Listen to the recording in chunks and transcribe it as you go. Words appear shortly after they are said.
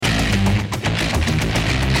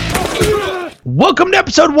Welcome to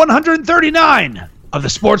episode 139 of the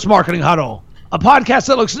Sports Marketing Huddle, a podcast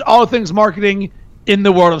that looks at all things marketing in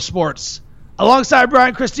the world of sports. Alongside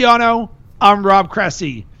Brian Cristiano, I'm Rob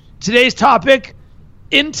Cressy. Today's topic,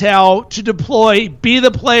 Intel to deploy Be the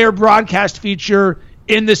Player broadcast feature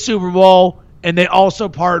in the Super Bowl, and they also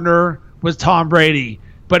partner with Tom Brady.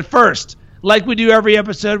 But first, like we do every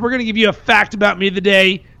episode, we're going to give you a fact about me of the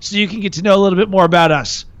day so you can get to know a little bit more about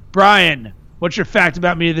us. Brian, what's your fact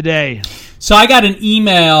about me of the day? So I got an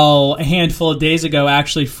email a handful of days ago,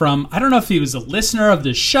 actually, from, I don't know if he was a listener of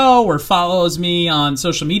the show or follows me on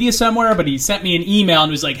social media somewhere, but he sent me an email and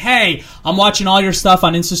was like, hey, I'm watching all your stuff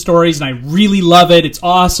on Insta Stories and I really love it. It's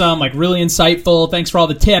awesome, like really insightful. Thanks for all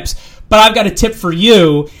the tips. But I've got a tip for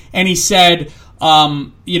you. And he said,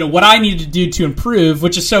 what I need to do to improve,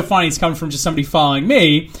 which is so funny. It's coming from just somebody following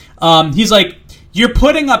me. He's like, you're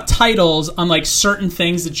putting up titles on like certain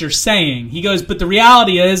things that you're saying. He goes, but the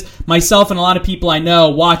reality is myself and a lot of people I know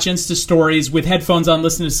watch Insta Stories with headphones on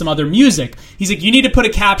listening to some other music. He's like, you need to put a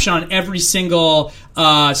caption on every single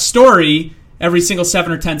story, every single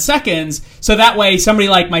 7 or 10 seconds. So that way somebody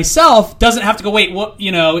like myself doesn't have to go, wait, what,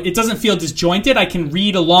 it doesn't feel disjointed. I can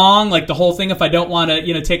read along like the whole thing if I don't want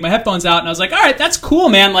to, take my headphones out. And I was like, all right, that's cool,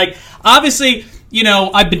 man. Like obviously,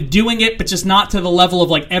 I've been doing it, but just not to the level of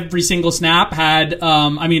like every single snap had,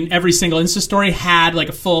 every single Insta Story had like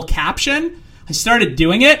a full caption. I started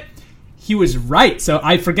doing it. He was right. So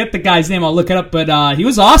I forget the guy's name. I'll look it up, but he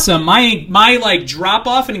was awesome. My like drop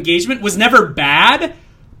off and engagement was never bad,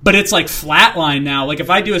 but it's like flatline now. Like if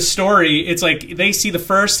I do a story, it's like they see the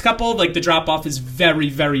first couple, like the drop off is very,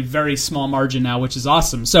 very, very small margin now, which is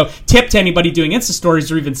awesome. So tip to anybody doing Insta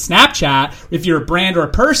Stories or even Snapchat, if you're a brand or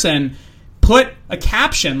a person, put a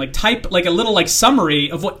caption, like type like a little like summary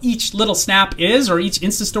of what each little snap is or each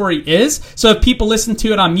Insta Story is. So if people listen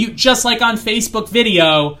to it on mute, just like on Facebook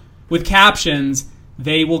video with captions,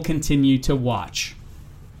 they will continue to watch.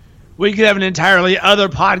 We could have an entirely other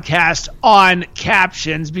podcast on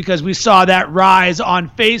captions because we saw that rise on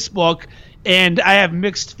Facebook, and I have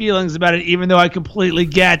mixed feelings about it, even though I completely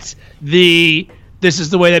get this is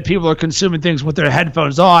the way that people are consuming things with their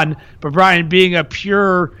headphones on. But Brian, being a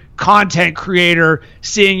pure content creator,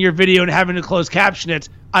 seeing your video and having to closed caption it,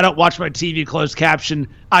 I don't watch my TV closed caption.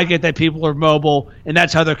 I get that people are mobile and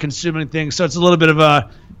that's how they're consuming things. So it's a little bit of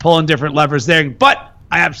a pulling different levers there. But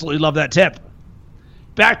I absolutely love that tip.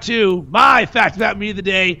 Back to my fact about me of the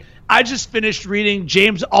day. I just finished reading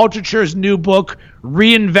James Altucher's new book,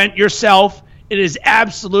 Reinvent Yourself. It is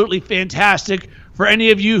absolutely fantastic. For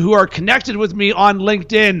any of you who are connected with me on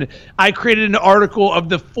LinkedIn, I created an article of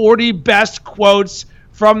the 40 best quotes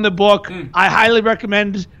from the book. I highly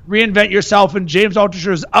recommend Reinvent Yourself and James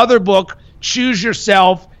Altucher's other book, Choose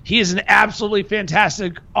Yourself. He is an absolutely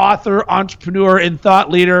fantastic author, entrepreneur, and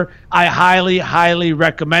thought leader. I highly, highly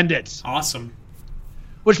recommend it. Awesome.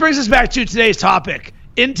 Which brings us back to today's topic.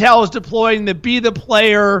 Intel is deploying the Be the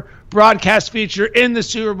Player broadcast feature in the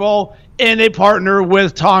Super Bowl, and they partner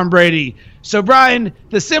with Tom Brady. So, Brian,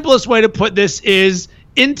 the simplest way to put this is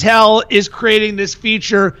Intel is creating this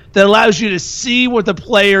feature that allows you to see what the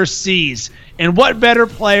player sees. And what better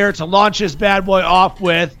player to launch this bad boy off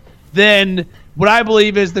with than what I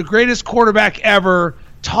believe is the greatest quarterback ever,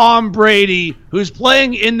 Tom Brady, who's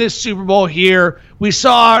playing in this Super Bowl here. We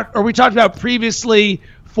talked about previously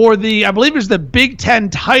for I believe it was the Big Ten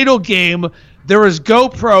title game, there was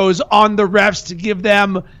GoPros on the refs to give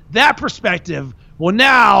them that perspective. Well,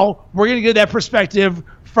 now we're going to get that perspective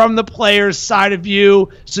from the player's side of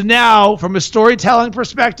view. So now, from a storytelling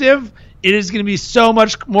perspective, it is going to be so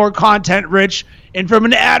much more content rich. And from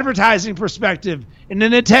an advertising perspective and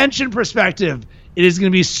an attention perspective, it is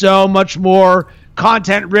going to be so much more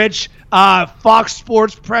content rich. Fox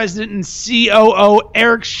Sports president and COO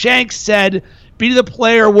Eric Shanks said, Be the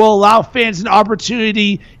Player will allow fans an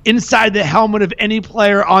opportunity inside the helmet of any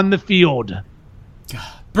player on the field.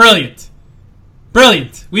 Brilliant.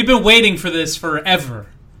 Brilliant. We've been waiting for this forever.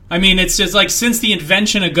 I mean, it's just like since the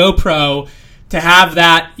invention of GoPro, to have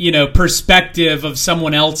that, perspective of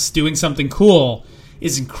someone else doing something cool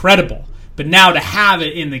is incredible. But now to have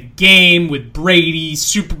it in the game with Brady,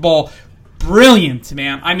 Super Bowl, brilliant,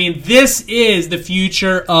 man. I mean, this is the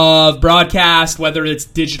future of broadcast, whether it's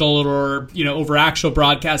digital or, over actual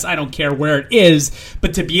broadcast. I don't care where it is.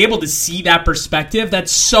 But to be able to see that perspective,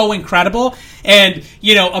 that's so incredible. And,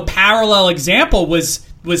 a parallel example was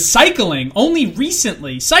cycling only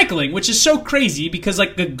recently, which is so crazy because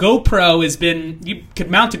like the GoPro you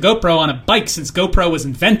could mount a GoPro on a bike since GoPro was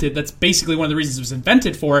invented. That's basically one of the reasons it was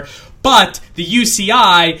invented for. But the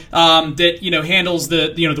UCI that handles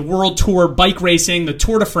the World Tour bike racing, the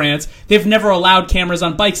Tour de France, they've never allowed cameras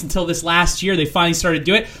on bikes until this last year. They finally started to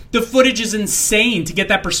do it. The footage is insane to get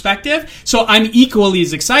that perspective. So I'm equally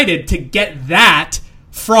as excited to get that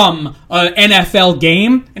from an NFL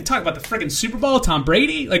game and talk about the freaking Super Bowl, Tom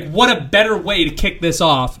Brady. Like, what a better way to kick this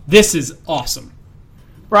off. This is awesome.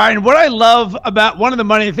 Brian, one of the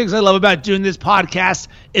many things I love about doing this podcast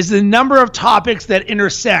is the number of topics that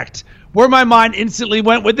intersect. Where my mind instantly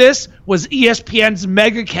went with this was ESPN's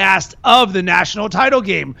megacast of the national title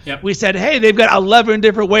game. Yep. We said, hey, they've got 11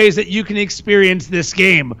 different ways that you can experience this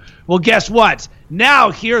game. Well, guess what?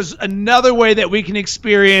 Now here's another way that we can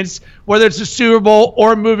experience, whether it's the Super Bowl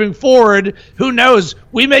or moving forward. Who knows?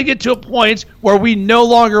 We may get to a point where we no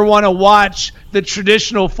longer want to watch the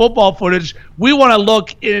traditional football footage. We want to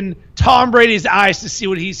look in Tom Brady's eyes to see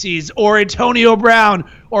what he sees, or Antonio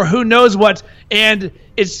Brown, or who knows what. And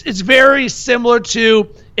it's very similar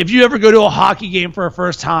to if you ever go to a hockey game for a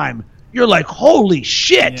first time. You're like, holy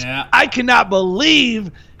shit, yeah. I cannot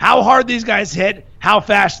believe how hard these guys hit, how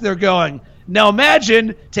fast they're going. Now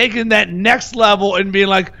imagine taking that next level and being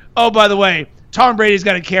like, oh, by the way, Tom Brady's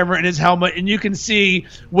got a camera in his helmet, and you can see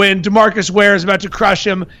when DeMarcus Ware is about to crush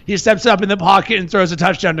him, he steps up in the pocket and throws a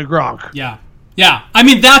touchdown to Gronk. Yeah. I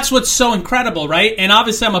mean, that's what's so incredible, right? And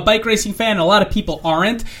obviously, I'm a bike racing fan, and a lot of people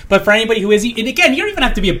aren't. But for anybody who is, and again, you don't even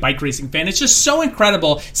have to be a bike racing fan. It's just so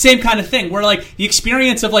incredible. Same kind of thing, where like the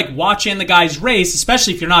experience of like watching the guys race,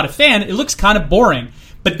 especially if you're not a fan, it looks kind of boring.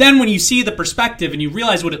 But then when you see the perspective and you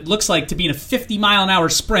realize what it looks like to be in a 50-mile-an-hour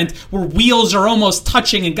sprint where wheels are almost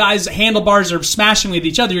touching and guys' handlebars are smashing with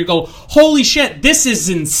each other, you go, holy shit, this is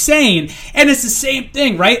insane. And it's the same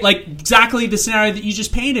thing, right? Like exactly the scenario that you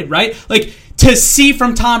just painted, right? Like to see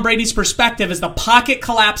from Tom Brady's perspective as the pocket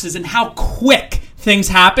collapses and how quick things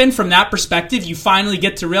happen from that perspective, you finally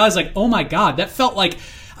get to realize like, oh my God, that felt like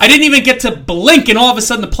I didn't even get to blink and all of a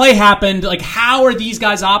sudden the play happened. Like, how are these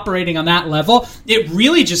guys operating on that level? It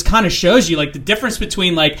really just kind of shows you like the difference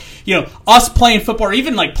between like, us playing football or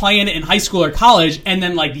even like playing it in high school or college and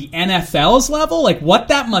then like the NFL's level, like what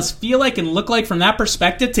that must feel like and look like from that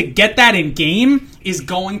perspective to get that in game is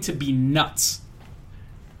going to be nuts.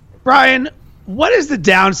 Brian, what is the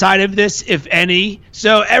downside of this, if any?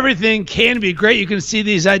 So everything can be great. You can see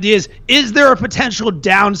these ideas. Is there a potential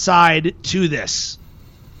downside to this?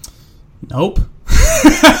 Nope.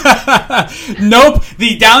 Nope.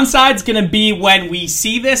 The downside's going to be when we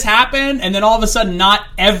see this happen and then all of a sudden not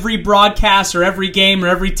every broadcast or every game or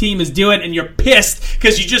every team is doing it and you're pissed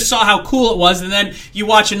because you just saw how cool it was and then you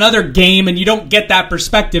watch another game and you don't get that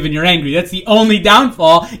perspective and you're angry. That's the only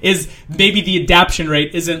downfall is maybe the adaption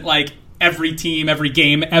rate isn't like every team, every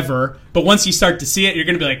game ever. But once you start to see it, you're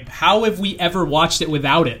going to be like, how have we ever watched it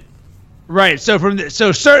without it? Right. So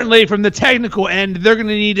certainly from the technical end, they're going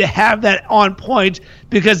to need to have that on point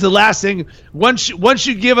because the last thing, once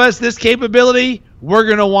you give us this capability, we're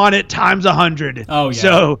going to want it times 100. Oh yeah.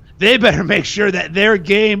 So they better make sure that their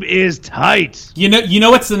game is tight. You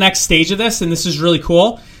know what's the next stage of this, and this is really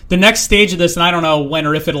cool. The next stage of this, and I don't know when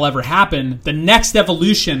or if it'll ever happen. The next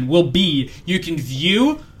evolution will be you can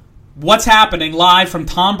view what's happening live from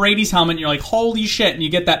Tom Brady's helmet, and you're like, holy shit, and you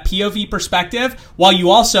get that POV perspective, while you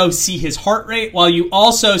also see his heart rate, while you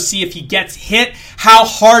also see if he gets hit, how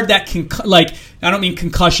hard that can, like, I don't mean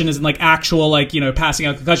concussion as in like actual like, passing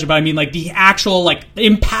out concussion, but I mean like the actual like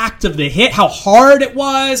impact of the hit, how hard it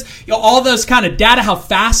was, all those kind of data, how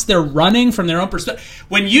fast they're running from their own perspective.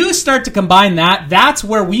 When you start to combine that, that's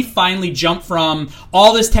where we finally jump from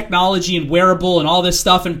all this technology and wearable and all this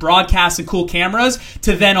stuff and broadcast and cool cameras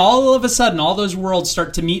to then all of a sudden all those worlds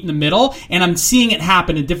start to meet in the middle, and I'm seeing it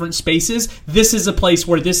happen in different spaces. This is a place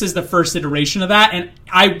where this is the first iteration of that, and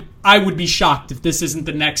I would be shocked if this isn't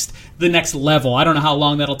the next level. I don't know how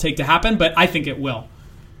long that'll take to happen, but I think it will.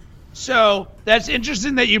 So that's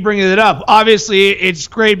interesting that you bring it up. Obviously, it's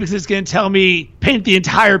great because it's going to paint the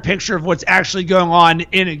entire picture of what's actually going on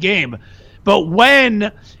in a game. But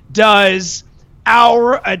when does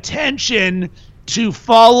our attention to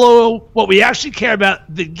follow what we actually care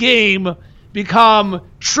about, the game, become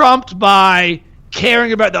trumped by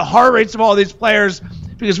caring about the heart rates of all these players?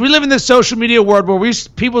 Because we live in this social media world where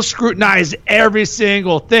people scrutinize every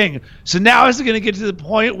single thing. So now is it going to get to the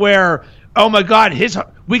point where, oh my God,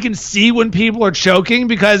 we can see when people are choking?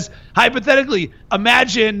 Because hypothetically,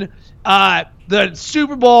 imagine the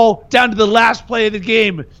Super Bowl down to the last play of the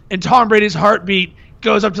game and Tom Brady's heartbeat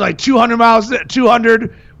goes up to like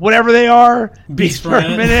 200, whatever they are, beats per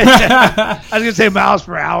minute. I was going to say miles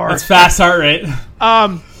per hour. That's fast heart rate.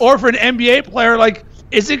 Or for an NBA player, like,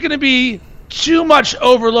 is it going to be too much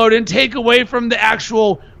overload and take away from the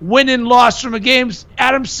actual win and loss from a game?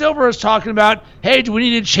 Adam Silver is talking about, hey, do we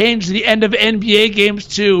need to change the end of NBA games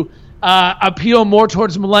to appeal more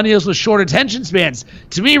towards millennials with short attention spans?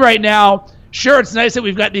 To me right now, sure, it's nice that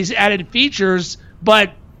we've got these added features,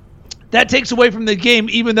 but that takes away from the game,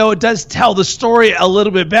 even though it does tell the story a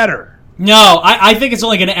little bit better. No, I think it's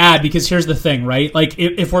only going to add, because here's the thing, right? Like,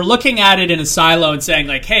 if we're looking at it in a silo and saying,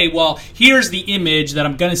 like, hey, well, here's the image that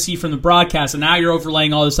I'm going to see from the broadcast, and now you're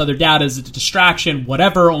overlaying all this other data as a distraction,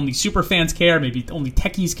 whatever, only super fans care, maybe only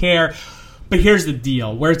techies care. But here's the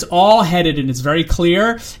deal. Where it's all headed, and it's very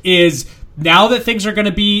clear, is now that things are going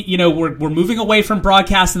to be, we're moving away from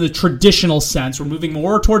broadcast in the traditional sense. We're moving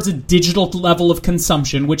more towards a digital level of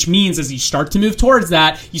consumption, which means as you start to move towards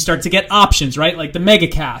that, you start to get options, right? Like the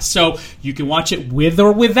megacast. So you can watch it with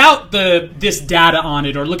or without this data on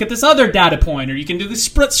it, or look at this other data point, or you can do the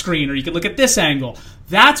split screen, or you can look at this angle.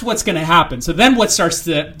 That's what's going to happen. So then what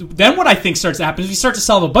I think starts to happen is we start to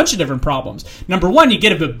solve a bunch of different problems. Number one, you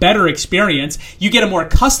get a better experience. You get a more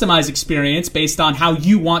customized experience based on how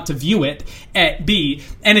you want to view it at B.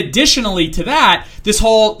 And additionally to that, this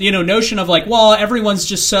whole, notion of like, well, everyone's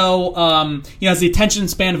just so, has the attention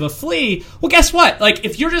span of a flea. Well, guess what? Like,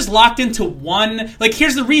 if you're just locked into one, like,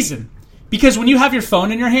 here's the reason. Because when you have your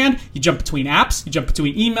phone in your hand, you jump between apps, you jump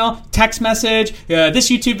between email, text message, this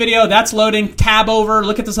YouTube video, that's loading, tab over,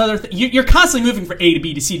 look at this other thing. You're constantly moving from A to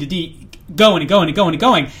B to C to D, going and going and going and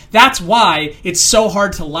going. That's why it's so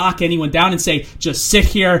hard to lock anyone down and say, just sit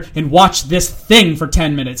here and watch this thing for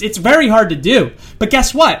 10 minutes. It's very hard to do. But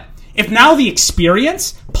guess what? If now the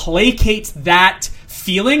experience placates that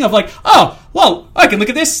feeling of like, oh, whoa, I can look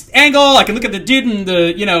at this angle, I can look at the dude in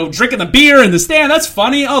the, drinking the beer in the stand, that's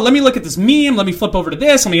funny. Oh, let me look at this meme, let me flip over to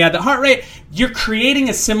this, let me add the heart rate. You're creating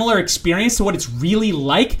a similar experience to what it's really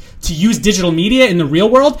like to use digital media in the real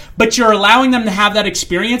world, but you're allowing them to have that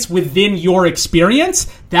experience within your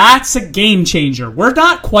experience. That's a game changer. We're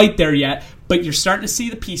not quite there yet, but you're starting to see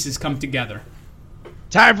the pieces come together.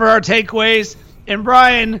 Time for our takeaways. And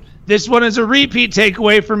Brian, this one is a repeat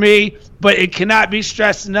takeaway for me, but it cannot be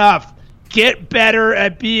stressed enough. Get better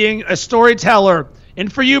at being a storyteller.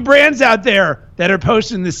 And for you brands out there that are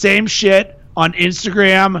posting the same shit on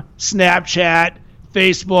Instagram, Snapchat,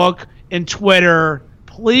 Facebook, and Twitter,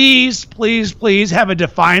 please, please, please have a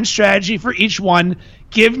defined strategy for each one.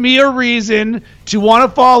 Give me a reason to want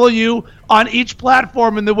to follow you on each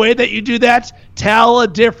platform. And the way that you do that, tell a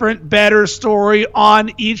different, better story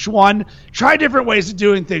on each one. Try different ways of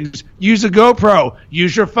doing things. Use a GoPro.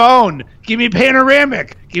 Use your phone. Give me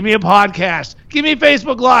panoramic. Give me a podcast. Give me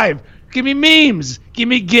Facebook Live. Give me memes. Give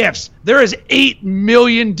me GIFs. There is 8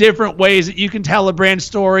 million different ways that you can tell a brand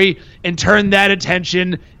story and turn that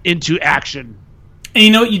attention into action. And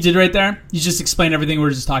you know what you did right there? You just explained everything we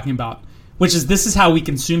were just talking about, which is this is how we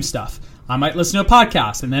consume stuff. I might listen to a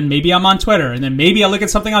podcast, and then maybe I'm on Twitter, and then maybe I look at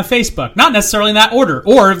something on Facebook. Not necessarily in that order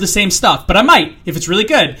or of the same stuff, but I might if it's really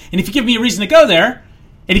good. And if you give me a reason to go there,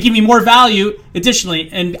 and you give me more value additionally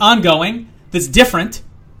and ongoing that's different,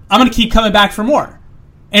 I'm going to keep coming back for more.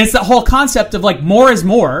 And it's that whole concept of like more is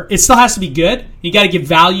more. It still has to be good. You got to give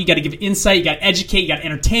value. You got to give insight. You got to educate. You got to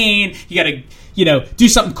entertain. You got to, do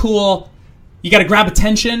something cool. You got to grab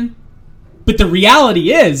attention. But the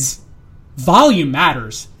reality is volume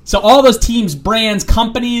matters. So all those teams, brands,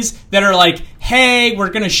 companies that are like, hey, we're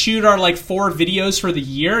going to shoot our like 4 videos for the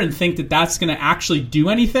year and think that that's going to actually do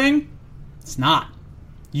anything. It's not.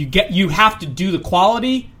 You have to do the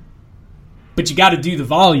quality, but you got to do the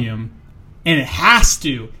volume. And it has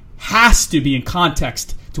to be in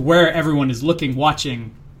context to where everyone is looking,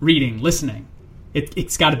 watching, reading, listening.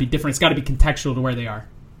 It's got to be different. It's got to be contextual to where they are.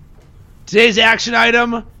 Today's action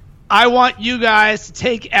item, I want you guys to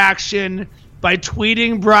take action by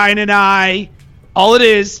tweeting Brian and I. All it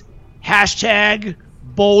is,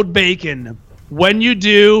 #BoldBacon. When you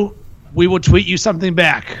do, we will tweet you something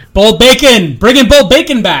back. Bold Bacon. Bring in Bold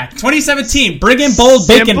Bacon back. 2017. Bring in Bold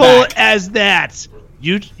Bacon back. Simple as that.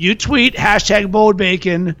 You tweet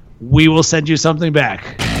 #BoldBacon. We will send you something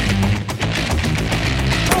back.